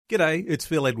G'day, it's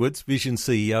Phil Edwards, Vision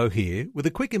CEO here, with a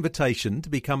quick invitation to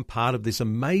become part of this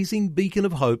amazing beacon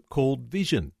of hope called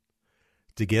Vision.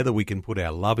 Together we can put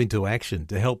our love into action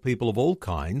to help people of all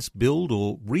kinds build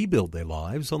or rebuild their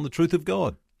lives on the truth of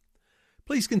God.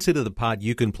 Please consider the part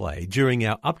you can play during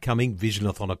our upcoming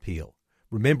Visionathon appeal,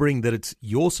 remembering that it's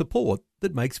your support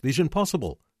that makes Vision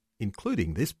possible,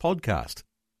 including this podcast.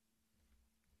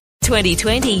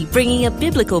 2020, bringing a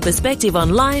biblical perspective on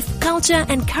life, culture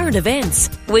and current events.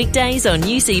 Weekdays on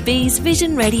UCB's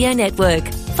Vision Radio Network.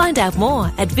 Find out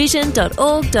more at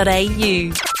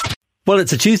vision.org.au. Well,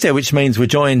 it's a Tuesday, which means we're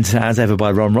joined as ever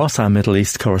by Ron Ross, our Middle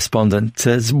East correspondent.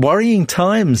 It's worrying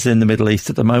times in the Middle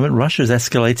East at the moment. Russia's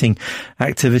escalating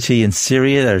activity in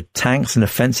Syria. There are tanks and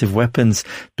offensive weapons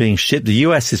being shipped. The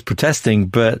US is protesting,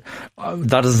 but that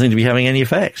doesn't seem to be having any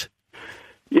effect.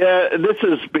 Yeah, this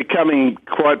is becoming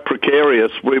quite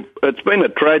precarious. It's been a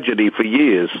tragedy for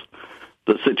years,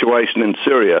 the situation in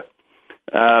Syria.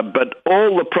 But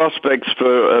all the prospects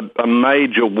for a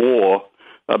major war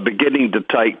are beginning to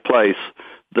take place.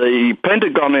 The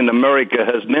Pentagon in America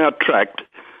has now tracked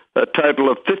a total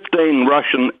of 15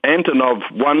 Russian Antonov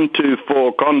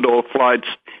 124 Condor flights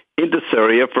into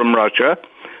Syria from Russia.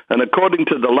 And according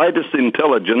to the latest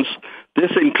intelligence,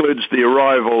 this includes the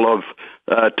arrival of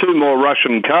two more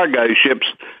Russian cargo ships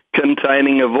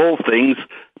containing, of all things,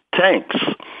 tanks.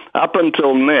 Up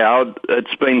until now,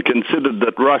 it's been considered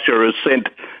that Russia has sent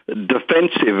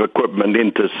defensive equipment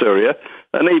into Syria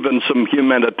and even some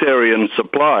humanitarian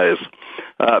supplies.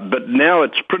 But now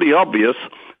it's pretty obvious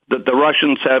that the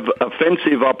Russians have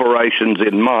offensive operations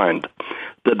in mind.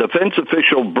 The defense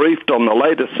official briefed on the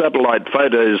latest satellite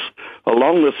photos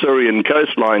along the Syrian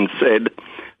coastline said,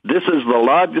 "This is the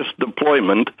largest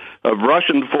deployment of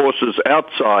Russian forces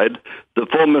outside the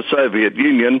former Soviet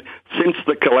Union since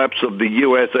the collapse of the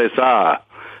USSR.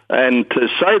 And to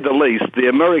say the least, the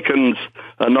Americans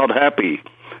are not happy.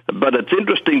 But it's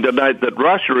interesting to note that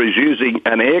Russia is using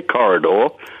an air corridor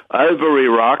over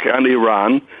Iraq and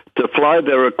Iran to fly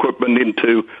their equipment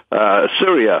into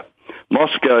Syria.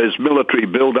 Moscow's military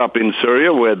build-up in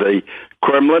Syria, where the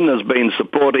Kremlin has been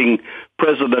supporting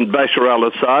President Bashar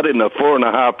al-Assad in a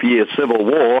 4.5-year civil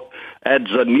war,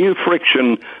 adds a new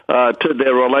friction to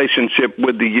their relationship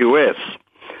with the U.S.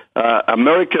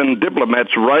 American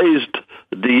diplomats raised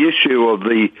the issue of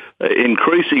the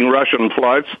increasing Russian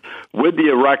flights with the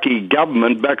Iraqi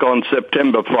government back on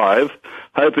September 5,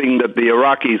 hoping that the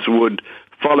Iraqis would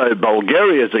follow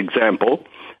Bulgaria's example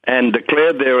and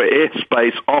declare their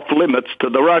airspace off limits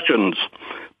to the Russians.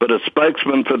 But a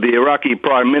spokesman for the Iraqi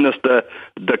Prime Minister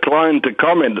declined to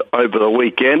comment over the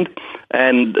weekend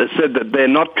and said that they're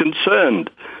not concerned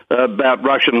about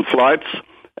Russian flights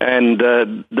and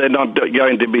they're not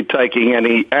going to be taking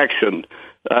any action.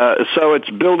 So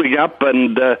it's building up,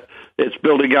 and it's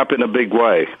building up in a big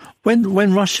way.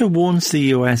 When Russia warns the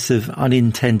US of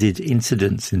unintended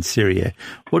incidents in Syria,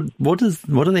 what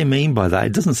do they mean by that?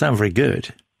 It doesn't sound very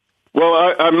good. Well,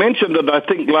 I mentioned it, I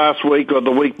think, last week or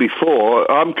the week before.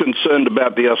 I'm concerned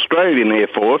about the Australian Air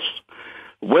Force.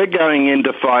 We're going in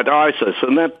to fight ISIS,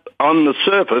 and that, on the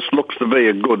surface, looks to be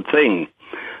a good thing.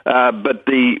 But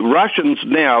the Russians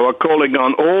now are calling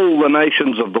on all the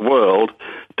nations of the world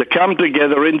to come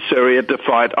together in Syria to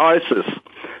fight ISIS.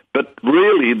 But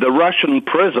really, the Russian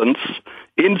presence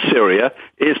in Syria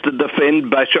is to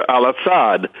defend Bashar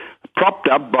al-Assad, propped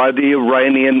up by the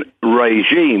Iranian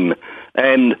regime.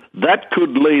 And that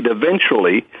could lead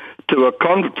eventually to a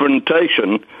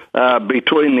confrontation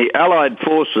between the Allied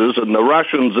forces and the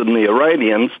Russians and the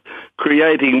Iranians,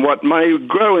 creating what may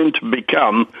grow into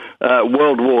become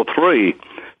World War III.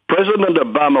 President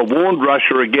Obama warned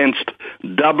Russia against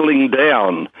doubling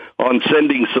down on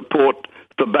sending support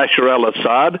for Bashar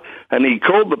al-Assad, and he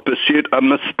called the pursuit a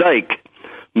mistake.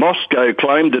 Moscow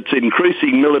claimed its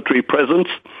increasing military presence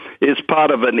is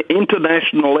part of an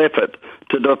international effort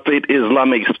to defeat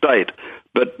Islamic State.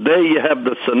 But there you have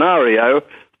the scenario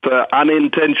for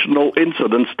unintentional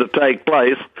incidents to take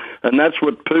place, and that's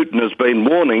what Putin has been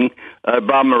warning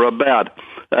Obama about.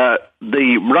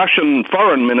 The Russian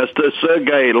Foreign Minister,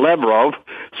 Sergei Lavrov,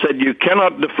 said you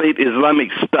cannot defeat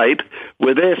Islamic State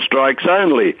with airstrikes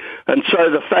only. And so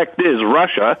the fact is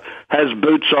Russia has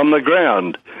boots on the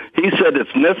ground. He said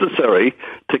it's necessary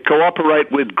to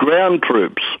cooperate with ground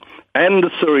troops and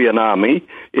the Syrian army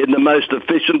in the most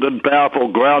efficient and powerful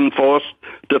ground force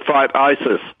to fight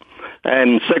ISIS.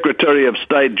 And Secretary of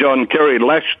State John Kerry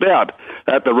lashed out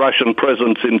at the Russian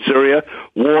presence in Syria,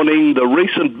 warning the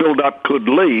recent build-up could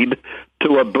lead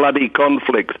to a bloody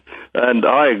conflict. And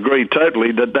I agree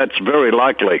totally that that's very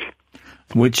likely.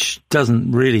 which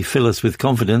doesn't really fill us with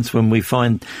confidence when we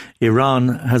find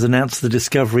Iran has announced the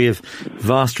discovery of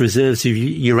vast reserves of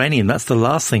uranium. That's the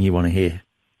last thing you want to hear.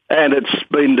 And it's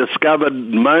been discovered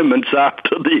moments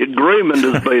after the agreement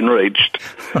has been reached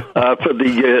for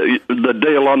the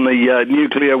deal on the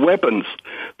nuclear weapons.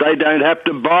 They don't have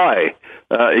to buy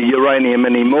uranium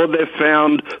anymore. They've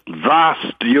found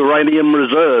vast uranium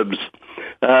reserves.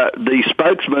 The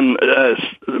spokesman,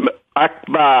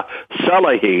 Akbar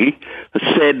Salehi,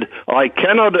 said, "I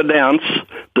cannot announce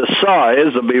the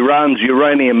size of Iran's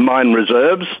uranium mine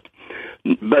reserves,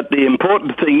 but the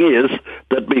important thing is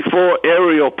that before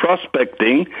aerial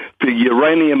prospecting for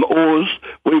uranium ores,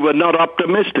 we were not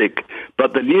optimistic,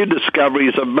 but the new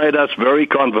discoveries have made us very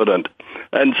confident."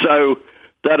 And so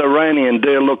that Iranian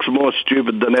deal looks more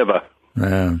stupid than ever.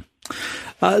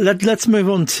 Let's move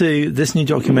on to this new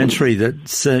documentary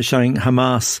that's showing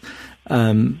Hamas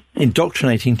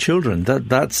indoctrinating children.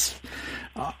 That's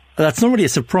not really a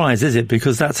surprise, is it?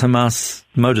 Because that's Hamas'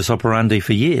 modus operandi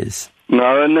for years.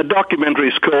 No, and the documentary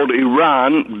is called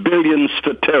Iran, Billions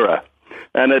for Terror.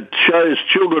 And it shows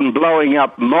children blowing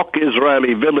up mock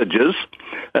Israeli villages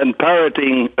and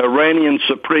parroting Iranian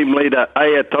Supreme Leader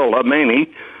Ayatollah Khamenei,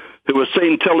 who was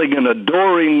seen telling an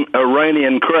adoring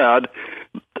Iranian crowd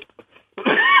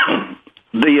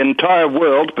the entire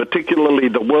world, particularly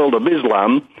the world of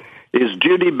Islam, is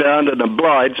duty-bound and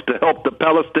obliged to help the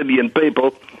Palestinian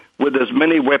people with as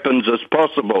many weapons as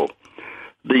possible.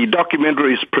 The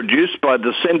documentary is produced by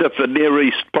the Center for Near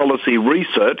East Policy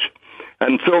Research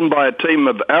and filmed by a team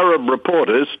of Arab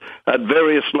reporters at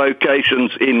various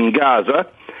locations in Gaza.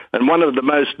 And one of the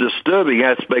most disturbing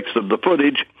aspects of the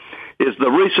footage is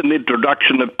the recent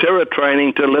introduction of terror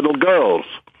training to little girls.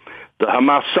 The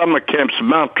Hamas summer camp's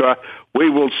mantra,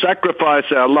 "We will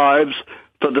sacrifice our lives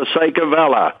for the sake of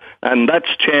Allah." And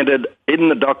that's chanted in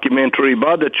the documentary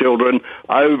by the children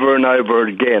over and over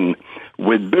again.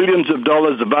 With billions of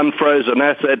dollars of unfrozen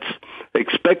assets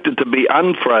expected to be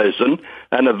unfrozen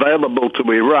and available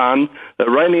to Iran,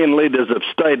 Iranian leaders have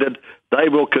stated they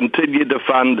will continue to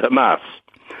fund Hamas.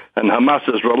 And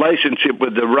Hamas's relationship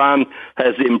with Iran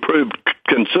has improved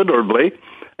considerably,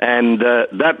 and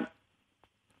that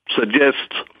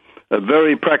suggests a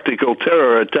very practical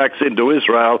terror attacks into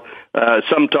Israel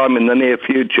sometime in the near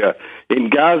future. In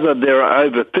Gaza, there are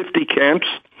over 50 camps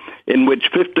in which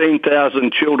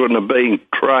 15,000 children are being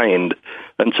trained.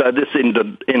 And so this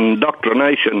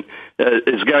indoctrination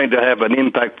is going to have an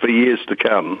impact for years to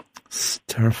come. It's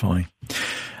terrifying.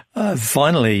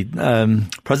 Finally,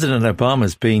 President Obama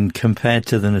has been compared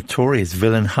to the notorious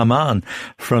villain Haman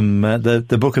from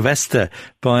the Book of Esther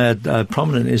by a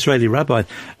prominent Israeli rabbi.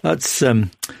 That's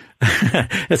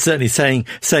that's certainly saying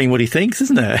what he thinks,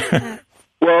 isn't it?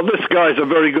 Well, this guy's a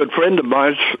very good friend of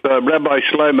mine, Rabbi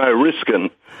Shlomo Riskin,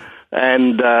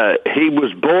 and he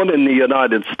was born in the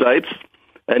United States.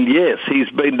 And yes, he's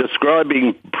been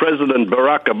describing President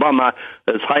Barack Obama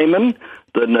as Haman,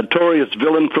 the notorious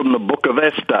villain from the Book of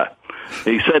Esther.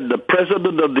 He said the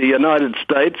President of the United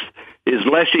States is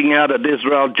lashing out at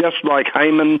Israel just like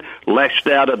Haman lashed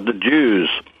out at the Jews.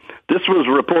 This was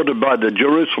reported by the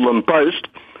Jerusalem Post,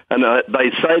 and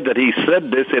they say that he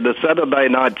said this in a Saturday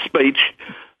night speech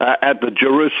at the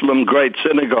Jerusalem Great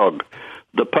Synagogue.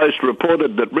 The Post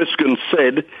reported that Riskin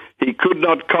said he could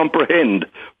not comprehend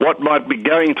what might be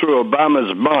going through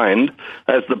Obama's mind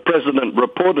as the president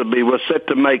reportedly was set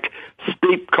to make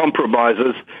steep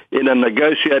compromises in a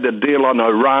negotiated deal on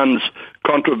Iran's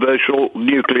controversial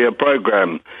nuclear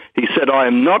program. He said, "I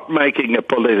am not making a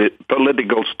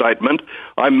political statement,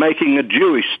 I'm making a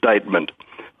Jewish statement."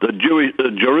 The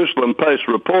Jerusalem Post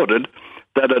reported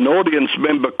that an audience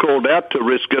member called out to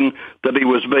Riskin that he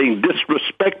was being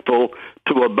disrespectful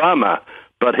to Obama,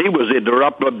 but he was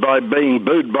interrupted by being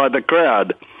booed by the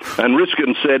crowd. And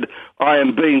Riskin said, "I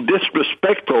am being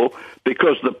disrespectful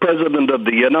because the President of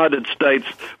the United States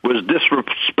was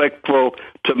disrespectful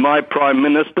to my Prime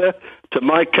Minister, to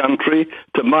my country,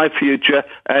 to my future,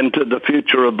 and to the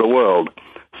future of the world."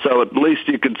 So at least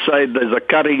you could say there's a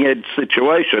cutting-edge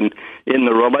situation in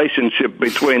the relationship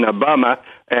between Obama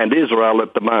and Israel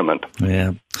at the moment.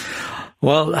 Yeah.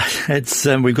 Well, it's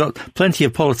we've got plenty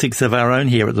of politics of our own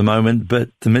here at the moment, but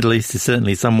the Middle East is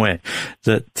certainly somewhere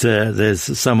that there's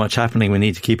so much happening we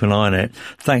need to keep an eye on it.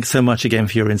 Thanks so much again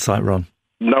for your insight, Ron.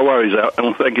 No worries,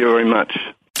 Alan. Thank you very much.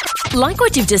 Like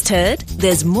what you've just heard?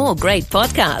 There's more great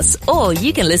podcasts, or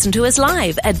you can listen to us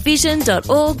live at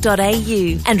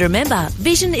vision.org.au. And remember,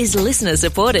 Vision is listener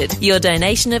supported. Your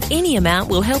donation of any amount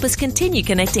will help us continue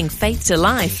connecting faith to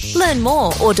life. Learn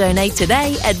more or donate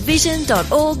today at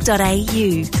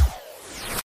vision.org.au.